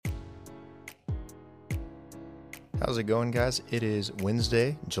How's it going, guys? It is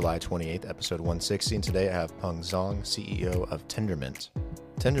Wednesday, July 28th, episode 160, and today I have Peng Zhang, CEO of Tendermint.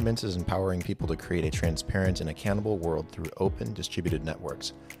 Tendermint is empowering people to create a transparent and accountable world through open, distributed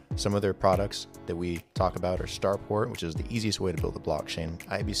networks. Some of their products that we talk about are Starport, which is the easiest way to build a blockchain,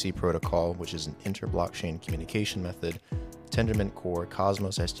 IBC Protocol, which is an inter-blockchain communication method, Tendermint Core,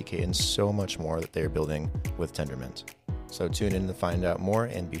 Cosmos SDK, and so much more that they're building with Tendermint. So tune in to find out more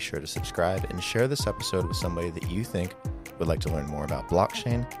and be sure to subscribe and share this episode with somebody that you think would like to learn more about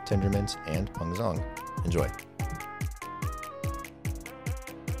blockchain, Tendermint, and Peng Zhang. Enjoy.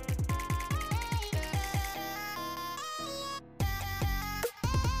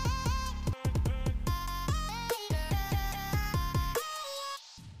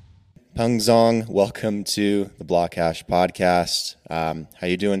 Peng Zhang, welcome to the Blockhash podcast. How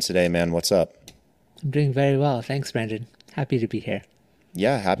you doing today, man? What's up? I'm doing very well. Thanks, Brandon. Happy to be here.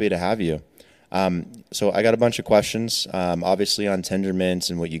 Yeah, happy to have you. So I got a bunch of questions, obviously on Tendermint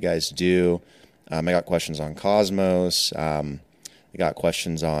and what you guys do. I got questions on Cosmos. I got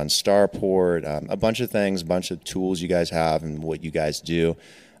questions on Starport, a bunch of things, a bunch of tools you guys have and what you guys do.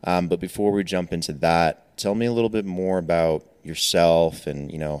 But before we jump into that, tell me a little bit more about yourself and,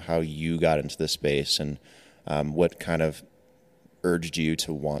 how you got into this space and what kind of urged you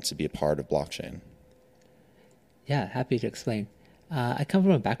to want to be a part of blockchain. Yeah, happy to explain. I come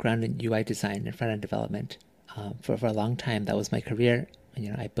from a background in UI design and front-end development. For a long time, that was my career.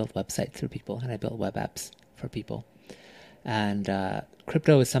 I built websites for people and I built web apps for people. And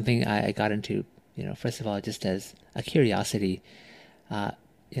crypto is something I got into, first of all, just as a curiosity,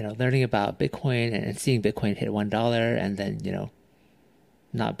 learning about Bitcoin and seeing Bitcoin hit $1 and then,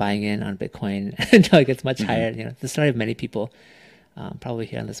 not buying in on Bitcoin until it gets much higher. The story of many people, probably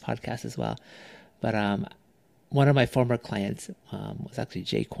here on this podcast as well. But one of my former clients was actually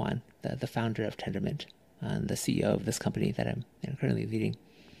Jae Kwon, the founder of Tendermint and the CEO of this company that I'm currently leading.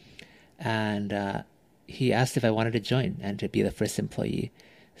 And he asked if I wanted to join and to be the first employee.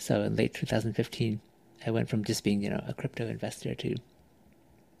 So in late 2015, I went from just being, a crypto investor to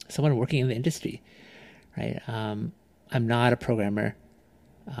someone working in the industry, right? I'm not a programmer,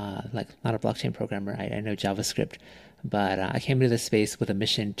 not a blockchain programmer. I know JavaScript, but I came into this space with a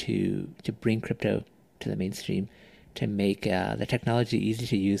mission to bring crypto to the mainstream, to make the technology easy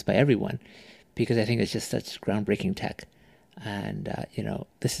to use by everyone, because I think it's just such groundbreaking tech. And,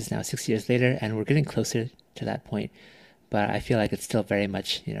 this is now 6 years later and we're getting closer to that point, but I feel like it's still very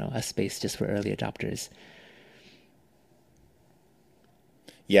much, a space just for early adopters.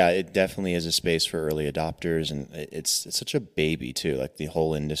 Yeah, it definitely is a space for early adopters, and it's such a baby too, like the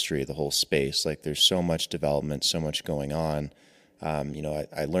whole industry, the whole space. Like there's so much development, so much going on.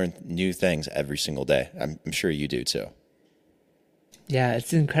 I learn new things every single day. I'm sure you do too. Yeah,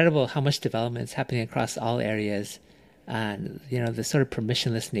 it's incredible how much development is happening across all areas. And, the sort of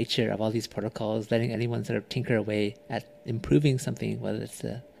permissionless nature of all these protocols, letting anyone sort of tinker away at improving something, whether it's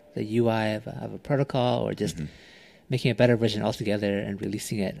the UI of a protocol or just making a better version altogether and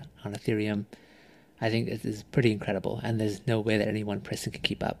releasing it on Ethereum, I think it is pretty incredible. And there's no way that any one person can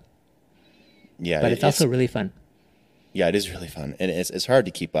keep up. Yeah, but it's also really fun. Yeah, it is really fun, and it's hard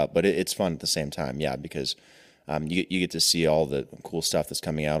to keep up, but it's fun at the same time. Yeah, because you get to see all the cool stuff that's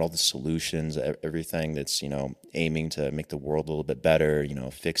coming out, all the solutions, everything that's aiming to make the world a little bit better.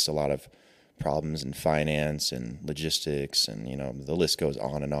 Fix a lot of problems in finance and logistics, and the list goes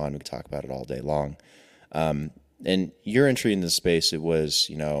on and on. We could talk about it all day long. And your entry in this space, it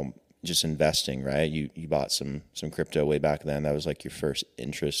was just investing, right? You bought some crypto way back then. That was like your first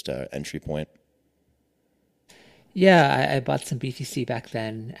entry point. Yeah, I bought some BTC back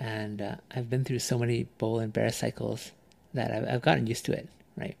then, and I've been through so many bull and bear cycles that I've gotten used to it,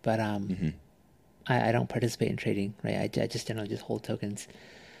 right? But I don't participate in trading, right? I just generally just hold tokens.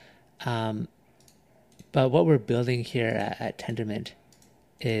 But what we're building here at Tendermint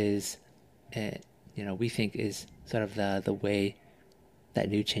is, we think is sort of the way that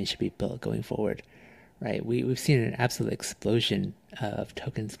new chain should be built going forward, right? We've seen an absolute explosion of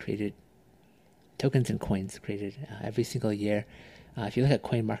tokens and coins created every single year. If you look at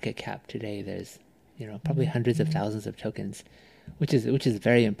CoinMarketCap today, there's probably hundreds of thousands of tokens, which is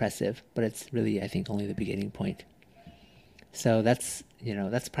very impressive. But it's really, I think, only the beginning point. So that's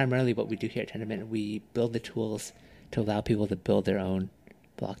primarily what we do here at Tendermint. We build the tools to allow people to build their own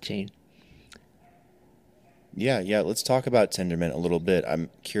blockchain. Yeah. Let's talk about Tendermint a little bit. I'm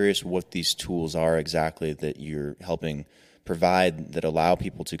curious what these tools are exactly that you're helping provide that allow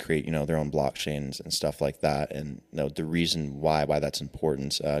people to create, their own blockchains and stuff like that, and the reason why that's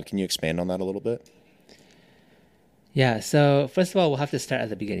important. Can you expand on that a little bit? Yeah. So first of all, we'll have to start at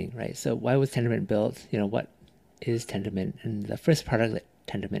the beginning, right? So why was Tendermint built? What is Tendermint and the first product that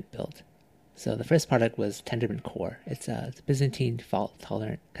Tendermint built. So the first product was Tendermint Core. It's a Byzantine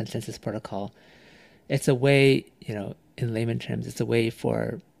fault-tolerant consensus protocol. It's a way, in layman terms, it's a way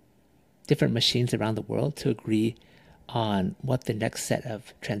for different machines around the world to agree on what the next set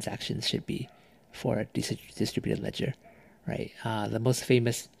of transactions should be for a distributed ledger, right? The most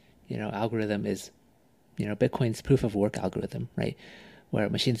famous, algorithm is, Bitcoin's proof of work algorithm, right? Where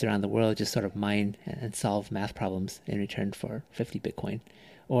machines around the world just sort of mine and solve math problems in return for 50 Bitcoin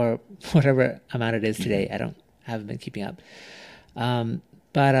or whatever amount it is today. I haven't been keeping up.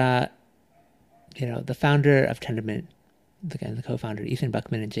 But the founder of Tendermint, the co-founder, Ethan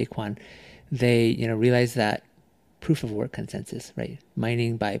Buckman and Jae Kwon, they, realized that proof of work consensus, right?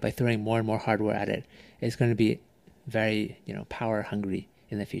 Mining by throwing more and more hardware at it is going to be very, power hungry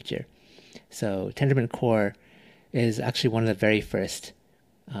in the future. So Tendermint Core is actually one of the very first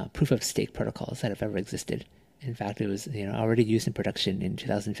proof of stake protocols that have ever existed. In fact, it was, already used in production in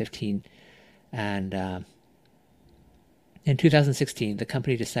 2015. And in 2016, the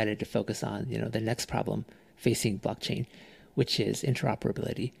company decided to focus on, the next problem facing blockchain, which is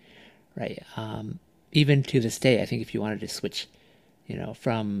interoperability, right? Even to this day, I think if you wanted to switch,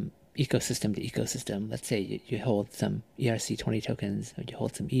 from ecosystem to ecosystem, let's say you hold some ERC20 tokens or you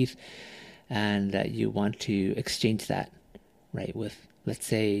hold some ETH and you want to exchange that, right, with, let's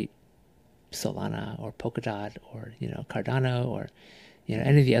say, Solana or Polkadot or, Cardano or,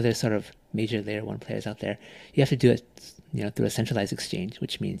 any of the other sort of major layer one players out there, you have to do it, through a centralized exchange,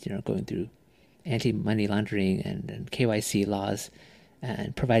 which means, going through anti-money laundering and KYC laws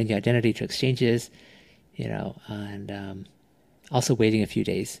and providing the identity to exchanges, and also waiting a few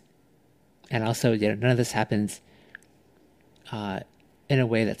days. And also, none of this happens in a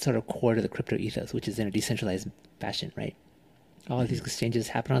way that's sort of core to the crypto ethos, which is in a decentralized fashion, right? All of these exchanges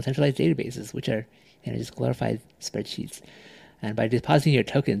happen on centralized databases, which are just glorified spreadsheets. And by depositing your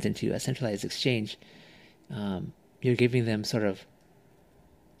tokens into a centralized exchange, you're giving them sort of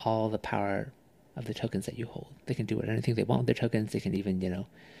all the power of the tokens that you hold. They can do anything they want with their tokens. They can even,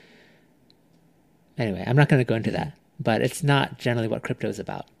 Anyway, I'm not going to go into that, but it's not generally what crypto is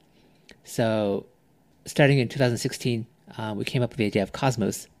about. So starting in 2016, we came up with the idea of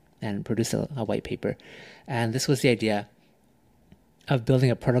Cosmos and produced a white paper. And this was the idea of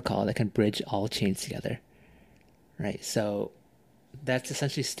building a protocol that can bridge all chains together, right? So that's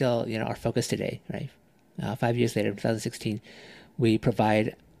essentially still, our focus today, right? 5 years later, in 2016, we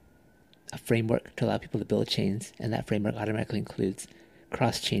provide a framework to allow people to build chains, and that framework automatically includes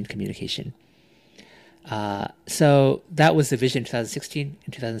cross-chain communication. So that was the vision in 2016.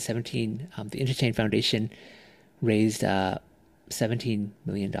 In 2017, the Interchain Foundation raised $17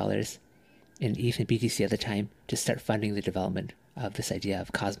 million in ETH and BTC at the time to start funding the development of this idea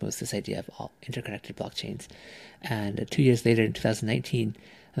of Cosmos, this idea of all interconnected blockchains. And 2 years later, in 2019,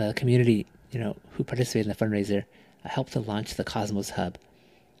 the community, who participated in the fundraiser, helped to launch the Cosmos Hub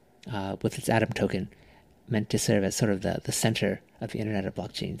with its Atom token, meant to serve as sort of the center of the Internet of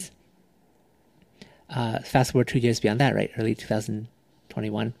blockchains. Fast forward 2 years beyond that, right? Early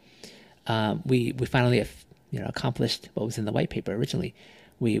 2021, we finally, accomplished what was in the white paper originally.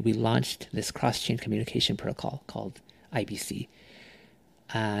 We launched this cross-chain communication protocol called IBC,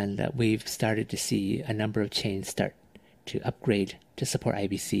 and we've started to see a number of chains start to upgrade to support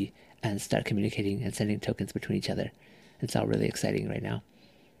IBC and start communicating and sending tokens between each other. It's all really exciting right now.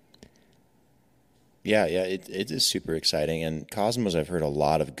 Yeah, it is super exciting, and Cosmos I've heard a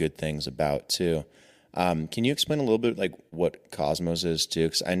lot of good things about too. Can you explain a little bit like what Cosmos is too?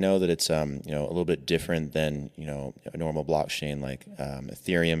 Because I know that it's a little bit different than a normal blockchain like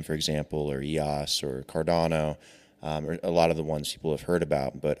Ethereum, for example, or EOS or Cardano, or a lot of the ones people have heard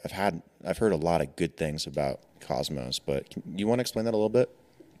about. But I've heard a lot of good things about Cosmos. But you want to explain that a little bit?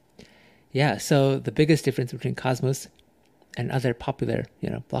 Yeah. So the biggest difference between Cosmos and other popular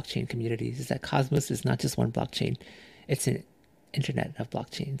blockchain communities is that Cosmos is not just one blockchain; it's an internet of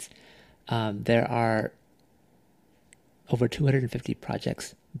blockchains. There are over 250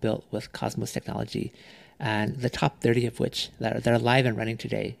 projects built with Cosmos technology, and the top 30 of which that are live and running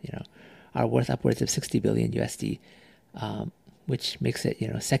today, are worth upwards of 60 billion USD, which makes it,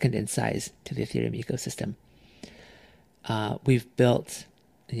 second in size to the Ethereum ecosystem. We've built,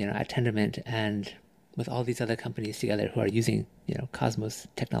 at Tendermint and with all these other companies together who are using, Cosmos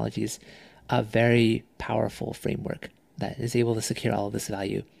technologies, a very powerful framework that is able to secure all of this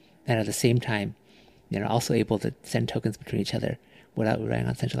value, and at the same time, also able to send tokens between each other without relying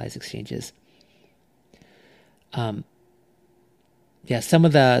on centralized exchanges. Some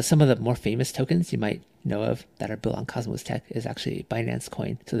of the more famous tokens you might know of that are built on Cosmos Tech is actually Binance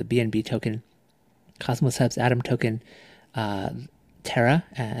Coin. So the BNB token Cosmos Hub's Atom token, Terra,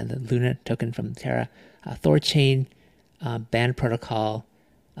 and the Luna token from Terra, Thorchain, Band Protocol,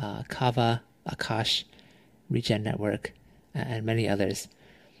 Kava, Akash, Regen Network, and many others.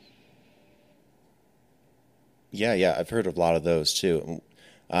 Yeah, I've heard of a lot of those too.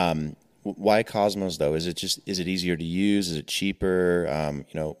 Why Cosmos though? Is it easier to use? Is it cheaper?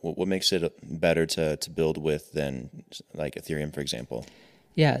 What makes it better to build with than like Ethereum, for example?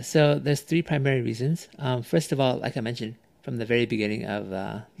 Yeah, so there's three primary reasons. First of all, like I mentioned, from the very beginning of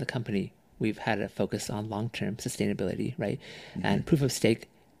the company, we've had a focus on long-term sustainability, right? And proof of stake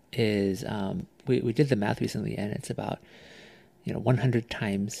is we did the math recently, and it's about 100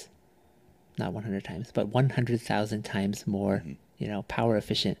 times, not 100 times, but 100,000 times more power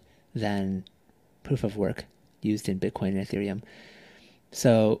efficient than proof of work used in Bitcoin and Ethereum.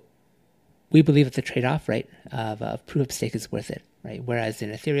 So we believe that the trade-off, right, of proof of stake is worth it, right? Whereas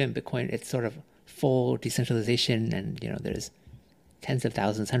in Ethereum, Bitcoin, it's sort of full decentralization, and there's tens of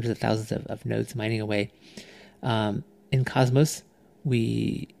thousands, hundreds of thousands of nodes mining away. In Cosmos,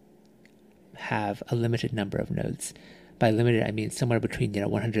 we have a limited number of nodes. By limited, I mean somewhere between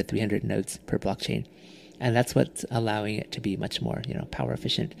 100, 300 nodes per blockchain, and that's what's allowing it to be much more power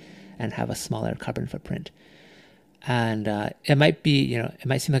efficient and have a smaller carbon footprint. And it might be it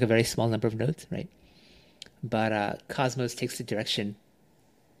might seem like a very small number of nodes, right? But Cosmos takes the direction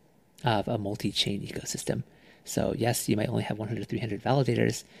of a multi-chain ecosystem. So yes, you might only have 100, 300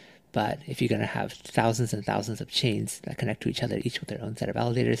 validators, but if you're going to have thousands and thousands of chains that connect to each other, each with their own set of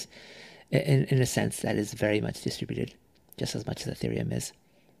validators, in a sense, that is very much distributed, just as much as Ethereum is,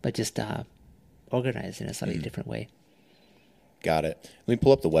 but just organized in a slightly different way. Got it. Let me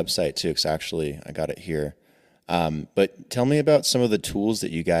pull up the website too, because actually I got it here. But tell me about some of the tools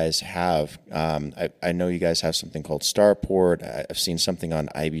that you guys have. I know you guys have something called Starport. I've seen something on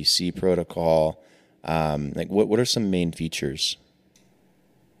IBC protocol. What are some main features?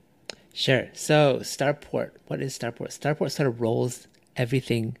 Sure. So Starport, what is Starport? Starport sort of rolls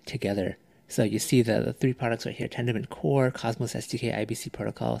everything together. So you see the three products right here: Tendermint Core, Cosmos SDK, IBC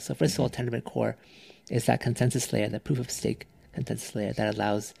protocol. So first of all, Tendermint Core is that consensus layer, the proof of stake consensus layer that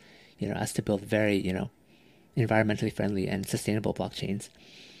allows us to build very environmentally friendly and sustainable blockchains.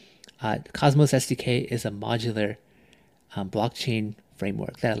 Cosmos SDK is a modular blockchain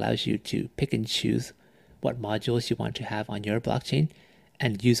framework that allows you to pick and choose what modules you want to have on your blockchain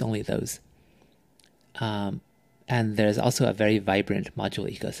and use only those. And there's also a very vibrant module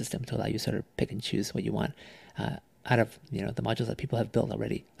ecosystem to allow you sort of pick and choose what you want out of the modules that people have built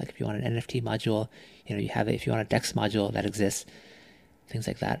already. Like if you want an NFT module, you have it. If you want a DEX module that exists, things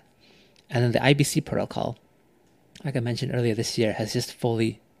like that. And then the IBC protocol, like I mentioned earlier this year, has just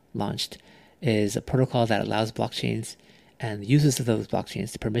fully launched, is a protocol that allows blockchains and users of those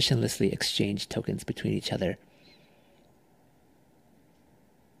blockchains to permissionlessly exchange tokens between each other.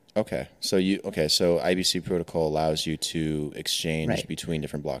 Okay, so IBC protocol allows you to exchange Right. between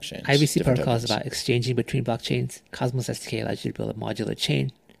different blockchains. IBC different protocol is tokens. about exchanging between blockchains. Cosmos SDK allows you to build a modular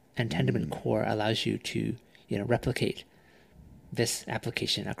chain, and Tendermint Core allows you to replicate this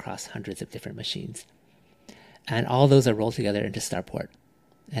application across hundreds of different machines. And all those are rolled together into Starport.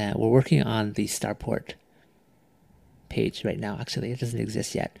 And we're working on the Starport page right now. Actually, it doesn't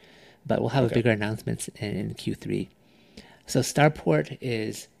exist yet, but we'll have a bigger announcement in Q3. So Starport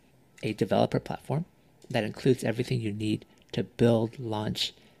is a developer platform that includes everything you need to build,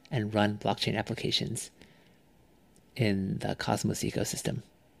 launch, and run blockchain applications in the Cosmos ecosystem.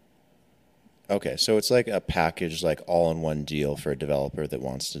 Okay, so it's like a package, like all-in-one deal for a developer that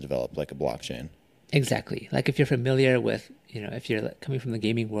wants to develop like a blockchain. Exactly. Like if you're familiar with, if you're coming from the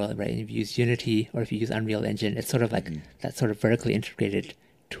gaming world, right, and you've used Unity or if you use Unreal Engine, it's sort of like that sort of vertically integrated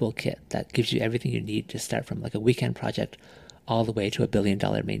toolkit that gives you everything you need to start from like a weekend project all the way to $1 billion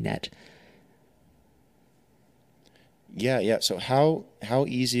mainnet. Yeah. So how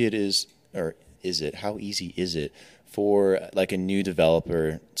easy it is, or is it? How easy is it for like a new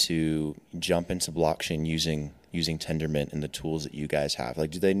developer to jump into blockchain using Tendermint and the tools that you guys have?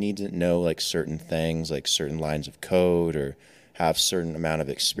 Like, do they need to know like certain things, like certain lines of code, or have certain amount of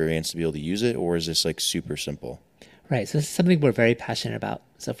experience to be able to use it, or is this like super simple? Right. So this is something we're very passionate about.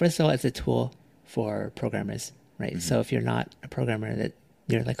 So first of all, it's a tool for programmers, right? So if you're not a programmer, that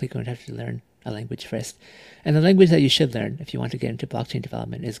you're likely going to have to learn a language first. And the language that you should learn if you want to get into blockchain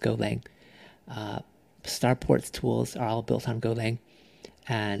development is Golang. Starport's tools are all built on Golang,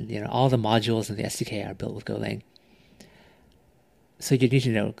 and all the modules in the SDK are built with Golang. So you need to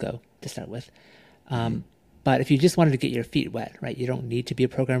know Go to start with. But if you just wanted to get your feet wet, right, you don't need to be a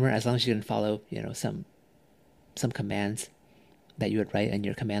programmer as long as you can follow, some commands that you would write in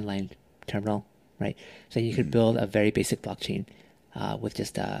your command line terminal, right? So you could build a very basic blockchain with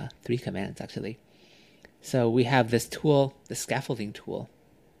just 3 commands, actually. So we have this tool, the scaffolding tool.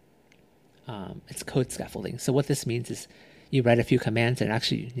 It's code scaffolding. So what this means is you write a few commands and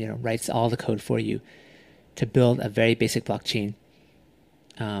actually, writes all the code for you to build a very basic blockchain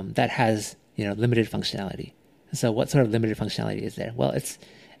that has, limited functionality. So what sort of limited functionality is there? Well, it's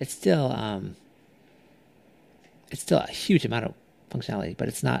still a huge amount of functionality, but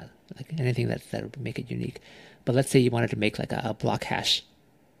it's not like anything that would make it unique. But let's say you wanted to make like a block hash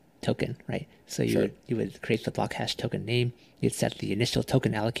token, right? So you would create the block hash token name. You'd set the initial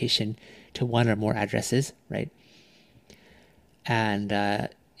token allocation to 1 or more addresses, right? And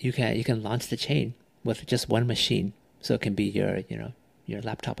you can launch the chain with just 1 machine. So it can be your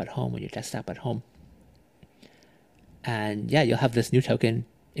laptop at home or your desktop at home. And yeah, you'll have this new token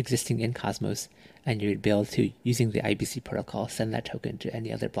existing in Cosmos, and you'd be able to, using the IBC protocol, send that token to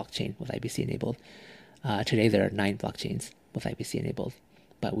any other blockchain with IBC enabled. Today there are 9 blockchains with IBC enabled,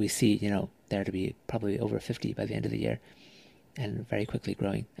 but we see there to be probably over 50 by the end of the year, and very quickly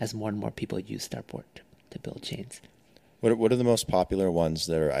growing as more and more people use Starport to build chains. What are the most popular ones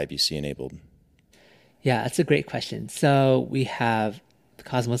that are IBC enabled? Yeah, that's a great question. So we have the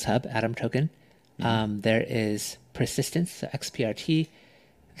Cosmos Hub Atom token. There is Persistence, so XPRT.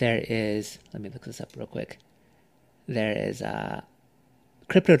 There is, let me look this up real quick. There is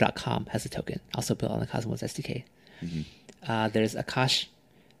Crypto.com has a token, also built on the Cosmos SDK. There's Akash,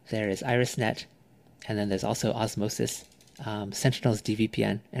 there is IrisNet, and then there's also Osmosis, Sentinel's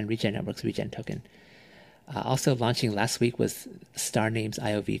DVPN, and Regen Networks Regen token. Also launching last week was Starname's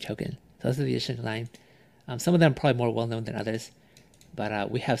IOV token. So those are the additional 9. Some of them are probably more well-known than others,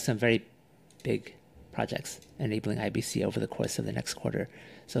 but we have some very big projects enabling IBC over the course of the next quarter.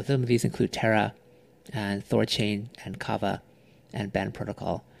 So some of these include Terra and Thorchain and Kava and Band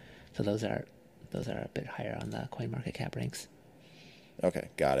Protocol. So those are a bit higher on the CoinMarketCap ranks. Okay,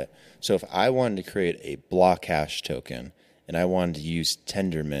 got it. So if I wanted to create a block hash token and I wanted to use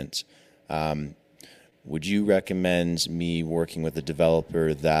Tendermint, would you recommend me working with a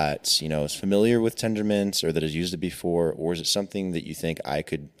developer that is familiar with Tendermint or that has used it before, or is it something that you think I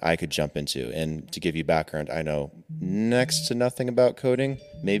could jump into? And to give you background, I know next to nothing about coding,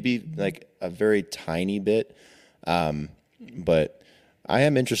 maybe like a very tiny bit, but I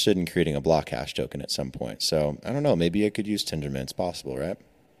am interested in creating a block hash token at some point. So I don't know, maybe I could use Tendermint. It's possible, right?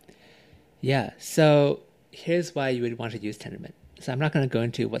 Yeah. So here's why you would want to use Tendermint. So I'm not going to go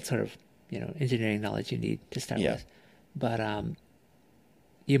into what sort of engineering knowledge you need to start with. But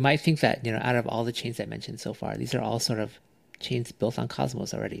you might think that, out of all the chains I mentioned so far, these are all sort of chains built on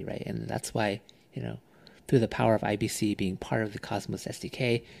Cosmos already, right? And that's why, through the power of IBC being part of the Cosmos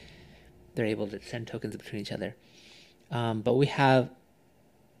SDK, they're able to send tokens between each other. But we have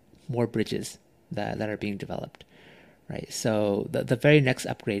more bridges that are being developed, right? So the very next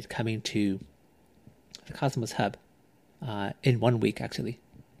upgrade coming to the Cosmos Hub in 1 week, actually,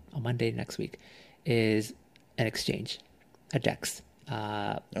 on Monday next week, is an exchange, a DEX,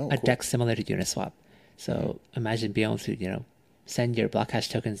 a DEX similar to Uniswap. So imagine being able to, send your block hash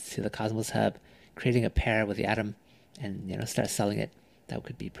tokens to the Cosmos Hub, creating a pair with the Atom, and start selling it. That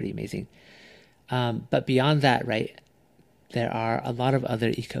could be pretty amazing. But beyond that, right, there are a lot of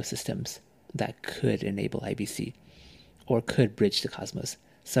other ecosystems that could enable IBC or could bridge to Cosmos.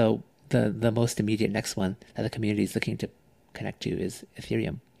 So the most immediate next one that the community is looking to connect to is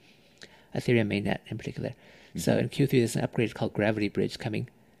Ethereum mainnet in particular. So in Q3, there's an upgrade called Gravity Bridge coming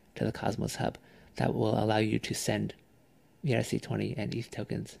to the Cosmos Hub that will allow you to send ERC20 and ETH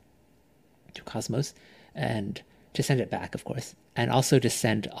tokens to Cosmos, and to send it back, of course, and also to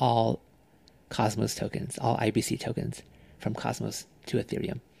send all Cosmos tokens, all IBC tokens from Cosmos to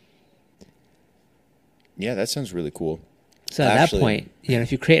Ethereum. Yeah, that sounds really cool. So at that point,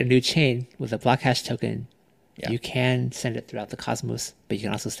 if you create a new chain with a block hash token, you can send it throughout the Cosmos, but you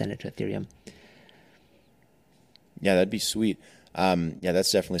can also send it to Ethereum. Yeah, that'd be sweet.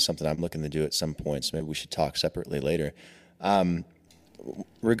 That's definitely something I'm looking to do at some point. So maybe we should talk separately later.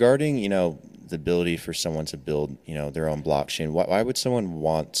 Regarding, the ability for someone to build, their own blockchain, why would someone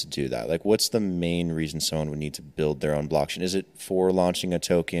want to do that? Like, what's the main reason someone would need to build their own blockchain? Is it for launching a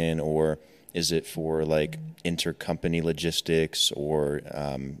token, or is it for like intercompany logistics, or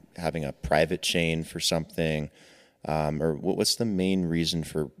having a private chain for something? Or what's the main reason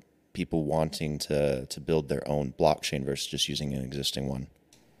for people wanting to build their own blockchain versus just using an existing one?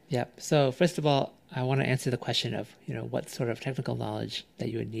 Yeah. So first of all, I want to answer the question of, what sort of technical knowledge that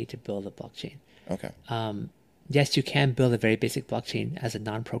you would need to build a blockchain. Okay. Yes, you can build a very basic blockchain as a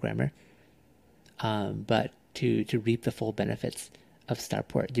non-programmer, but to reap the full benefits of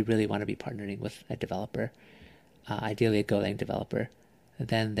Starport, you really want to be partnering with a developer, ideally a Golang developer.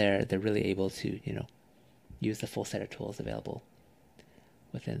 Then they're really able to use the full set of tools available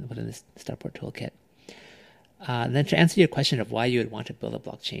within this Starport toolkit. And then to answer your question of why you would want to build a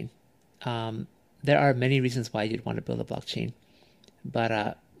blockchain, there are many reasons why you'd want to build a blockchain,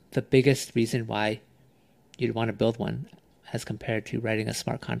 but the biggest reason why you'd want to build one, as compared to writing a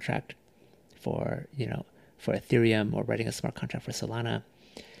smart contract for Ethereum or writing a smart contract for Solana,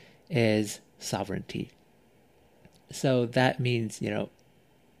 is sovereignty. So that means,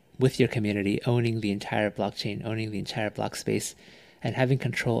 with your community, owning the entire blockchain, owning the entire block space, and having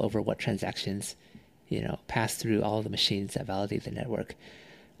control over what transactions, pass through all of the machines that validate the network.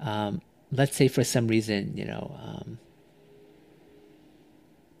 Let's say for some reason,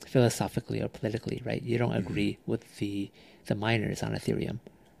 philosophically or politically, right, you don't agree with the miners on Ethereum,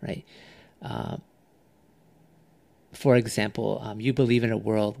 right? For example, you believe in a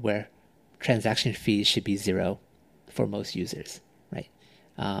world where transaction fees should be zero for most users, right?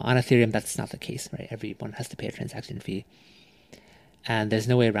 On Ethereum, that's not the case, right? Everyone has to pay a transaction fee. And there's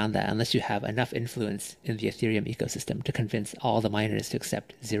no way around that unless you have enough influence in the Ethereum ecosystem to convince all the miners to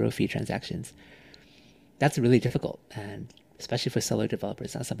accept zero-fee transactions. That's really difficult, and especially for solo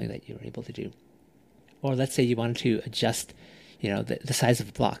developers, not something that you're able to do. Or let's say you wanted to adjust, the size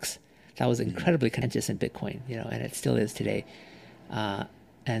of blocks. That was incredibly contentious in Bitcoin, and it still is today.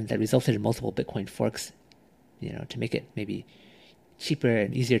 And that resulted in multiple Bitcoin forks, to make it maybe cheaper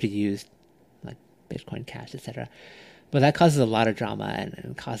and easier to use, like Bitcoin Cash, etc. But that causes a lot of drama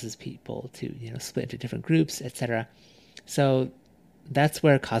and causes people to, split into different groups, etc. So that's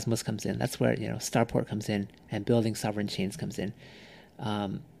where Cosmos comes in. That's where, Starport comes in, and building sovereign chains comes in.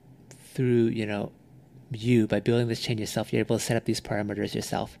 Through, by building this chain yourself, you're able to set up these parameters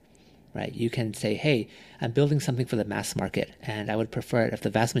yourself, right? You can say, hey, I'm building something for the mass market, and I would prefer it if the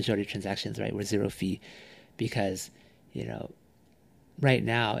vast majority of transactions, right, were zero fee, because, right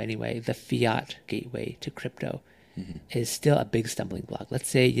now, anyway, the fiat gateway to crypto is still a big stumbling block. Let's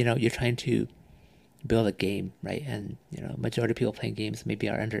say, you're trying to build a game, right? And, majority of people playing games maybe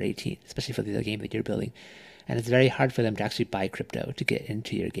are under 18, especially for the game that you're building. And it's very hard for them to actually buy crypto to get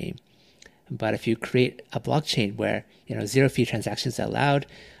into your game. But if you create a blockchain where, zero fee transactions are allowed,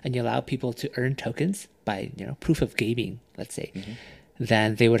 and you allow people to earn tokens by, proof of gaming, let's say,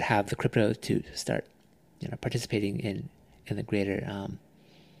 then they would have the crypto to start, participating in the greater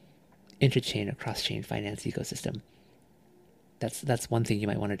interchain or cross-chain finance ecosystem. That's one thing you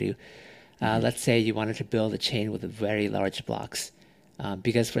might want to do. Let's say you wanted to build a chain with very large blocks,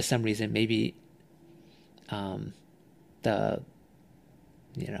 because for some reason maybe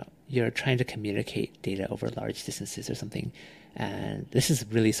you're trying to communicate data over large distances or something, and this is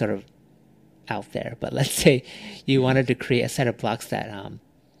really sort of out there. But let's say you wanted to create a set of blocks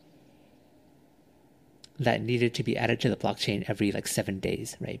that needed to be added to the blockchain every 7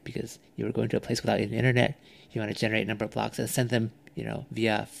 days, right? Because you were going to a place without an internet. You want to generate a number of blocks and send them,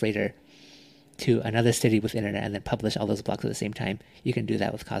 via freighter to another city with internet, and then publish all those blocks at the same time. You can do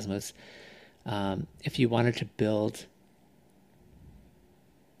that with Cosmos. If you wanted to build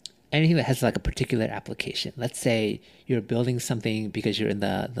anything that has a particular application, let's say you're building something because you're in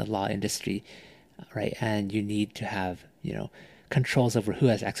the law industry, right? And you need to have, controls over who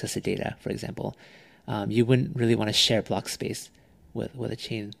has access to data, for example. You wouldn't really want to share block space with a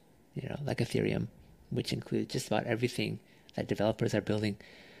chain, like Ethereum, which includes just about everything that developers are building,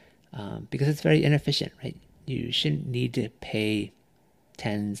 because it's very inefficient, right? You shouldn't need to pay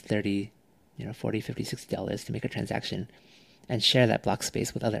 10, 30, $40, $50, $60 to make a transaction and share that block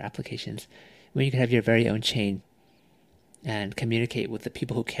space with other applications, when you can have your very own chain and communicate with the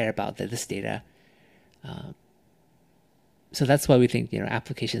people who care about this data. So that's why we think,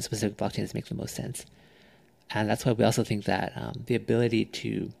 application-specific blockchains make the most sense. And that's why we also think that the ability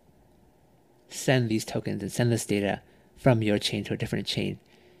to send these tokens and send this data from your chain to a different chain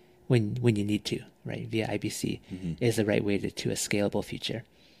when you need to, right, via IBC, is the right way to a scalable future.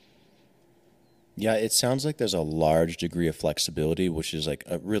 Yeah, it sounds like there's a large degree of flexibility, which is a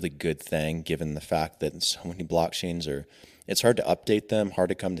really good thing, given the fact that so many blockchains it's hard to update them, hard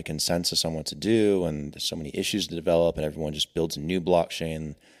to come to consensus on what to do, and there's so many issues to develop, and everyone just builds a new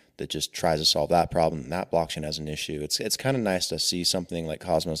blockchain that just tries to solve that problem, and that blockchain has an issue. It's kind of nice to see something like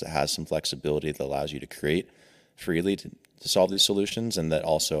Cosmos that has some flexibility that allows you to create freely to solve these solutions, and that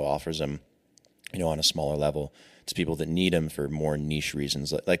also offers them, on a smaller level to people that need them for more niche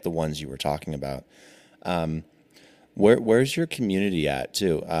reasons, like the ones you were talking about. Where's your community at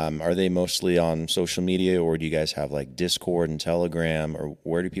too? Are they mostly on social media, or do you guys have Discord and Telegram, or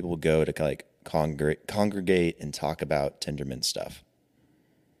where do people go to congregate and talk about Tendermint stuff?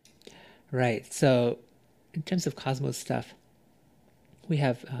 Right. So in terms of Cosmos stuff, we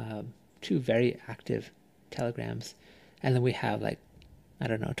have two very active telegrams, and then we have like, I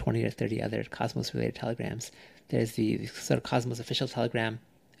don't know, 20 or 30 other Cosmos related telegrams. There's the sort of Cosmos official telegram,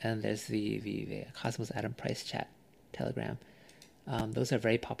 and there's the Cosmos Atom Price chat telegram. Those are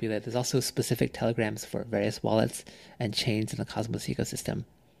very popular. There's also specific telegrams for various wallets and chains in the Cosmos ecosystem.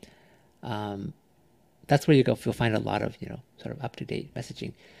 Um, that's where you'll find a lot of, sort of up to date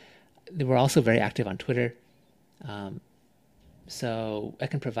messaging. We're also very active on Twitter. Um, so I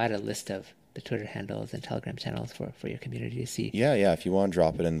can provide a list of the Twitter handles and Telegram channels for your community to see. Yeah. If you want to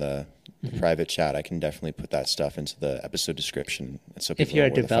drop it in the Mm-hmm. private chat, I can definitely put that stuff into the episode description. So If people you're a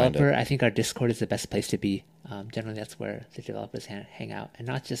know where to find developer, it. I think our Discord is the best place to be. Generally, that's where the developers hang out, and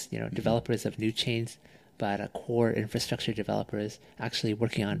not just developers of new chains, but core infrastructure developers actually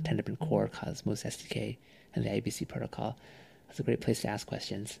working on Tendermint Core, Cosmos SDK, and the IBC protocol. It's a great place to ask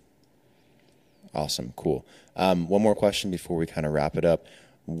questions. Awesome. Cool. One more question before we kind of wrap it up.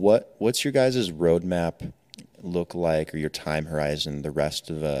 What's your guys' roadmap look like, or your time horizon the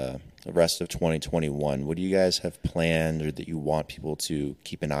rest of 2021? What do you guys have planned or that you want people to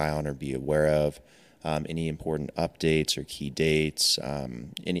keep an eye on or be aware of? Any important updates or key dates?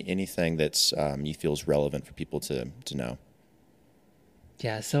 Anything that's you feel is relevant for people to know?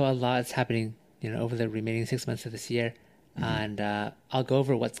 Yeah, so a lot is happening, over the remaining 6 months of this year. Mm-hmm. And I'll go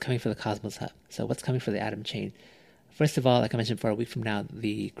over what's coming for the Cosmos Hub. So what's coming for the Atom chain? First of all, like I mentioned, for a week from now,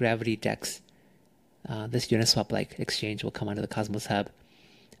 the Gravity DEX, this Uniswap-like exchange will come onto the Cosmos Hub.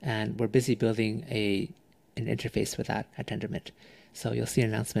 And we're busy building an interface for that at Tendermint. So you'll see an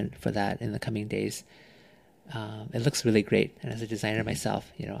announcement for that in the coming days. It looks really great. And as a designer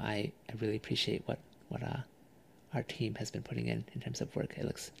myself, I really appreciate what our team has been putting in terms of work. It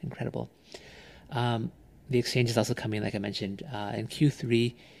looks incredible. The exchange is also coming, like I mentioned, in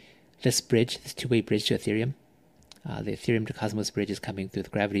Q3. This two-way bridge to Ethereum, the Ethereum to Cosmos bridge is coming through the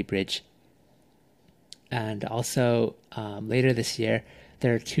Gravity bridge. And also later this year,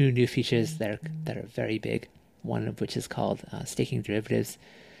 there are two new features that are very big. One of which is called staking derivatives.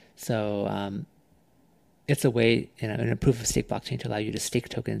 So it's a way, in a proof of stake blockchain, to allow you to stake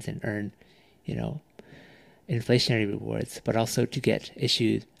tokens and earn, inflationary rewards, but also to get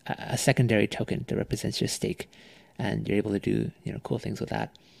issued a secondary token that represents your stake, and you're able to do cool things with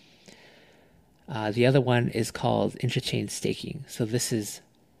that. The other one is called interchain staking. So this is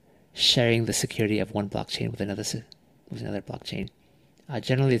sharing the security of one blockchain with another blockchain.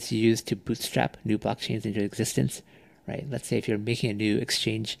 Generally, it's used to bootstrap new blockchains into existence, right? Let's say if you're making a new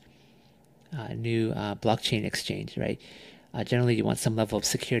exchange, new blockchain exchange, right? Generally, you want some level of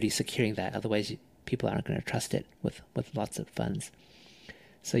security securing that. Otherwise, people aren't going to trust it with lots of funds.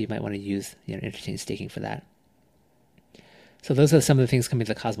 So you might want to use interchain staking for that. So those are some of the things coming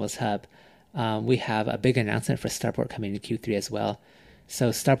to the Cosmos Hub. We have a big announcement for Starport coming in Q3 as well. So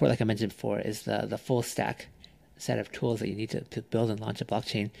Starport, like I mentioned before, is the full stack set of tools that you need to build and launch a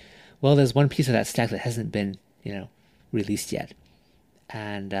blockchain. Well, there's one piece of that stack that hasn't been released yet,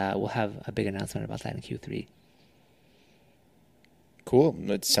 and we'll have a big announcement about that in Q3. Cool.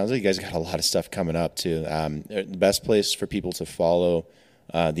 It sounds like you guys got a lot of stuff coming up too. The best place for people to follow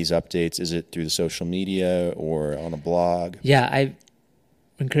these updates, is it through the social media or on a blog? Yeah, I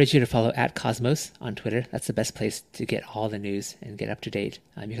encourage you to follow @Cosmos on Twitter. That's the best place to get all the news and get up to date.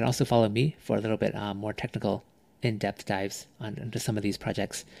 You can also follow me for a little bit more technical, in-depth dives into some of these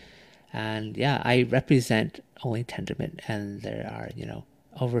projects. And yeah, I represent only Tendermint, and there are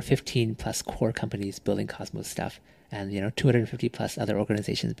over 15 plus core companies building Cosmos stuff, and 250 plus other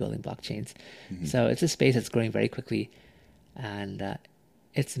organizations building blockchains. Mm-hmm. So it's a space that's growing very quickly, and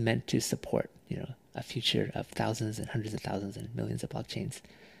it's meant to support a future of thousands and hundreds of thousands and millions of blockchains.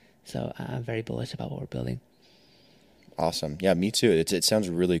 So I'm very bullish about what we're building. Awesome. Yeah, me too. It sounds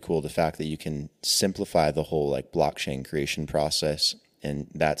really cool, the fact that you can simplify the whole blockchain creation process, and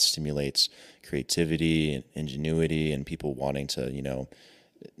that stimulates creativity and ingenuity and people wanting to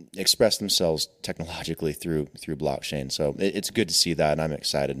express themselves technologically through blockchain. So it's good to see that, and I'm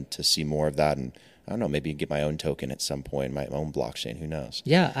excited to see more of that, and I don't know, maybe get my own token at some point, my own blockchain, who knows.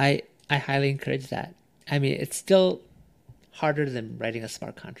 Yeah, I highly encourage that. I mean, it's still harder than writing a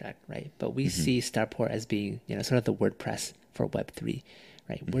smart contract, right? But we see Starport as being, sort of the WordPress for Web3,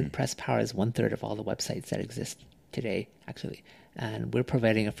 right? WordPress powers 1/3 of all the websites that exist today, actually. And we're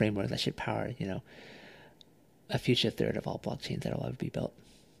providing a framework that should power, a future third of all blockchains that will ever be built.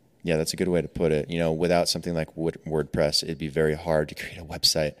 Yeah, that's a good way to put it. Without something like WordPress, it'd be very hard to create a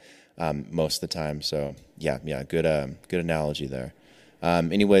website most of the time. So yeah, good analogy there.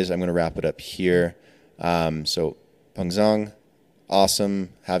 Anyways, I'm going to wrap it up here. So Peng Zong, awesome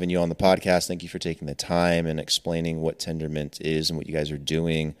having you on the podcast. Thank you for taking the time and explaining what Tendermint is and what you guys are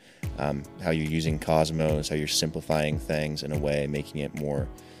doing, how you're using Cosmos, how you're simplifying things in a way, making it more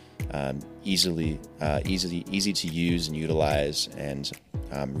easy to use and utilize. And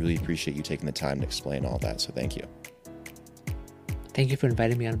really appreciate you taking the time to explain all that. So thank you. Thank you for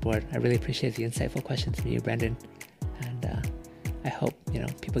inviting me on board. I really appreciate the insightful questions from you, Brendan. And I hope,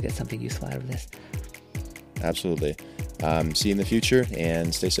 people get something useful out of this. Absolutely. See you in the future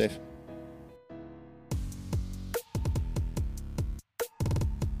and stay safe.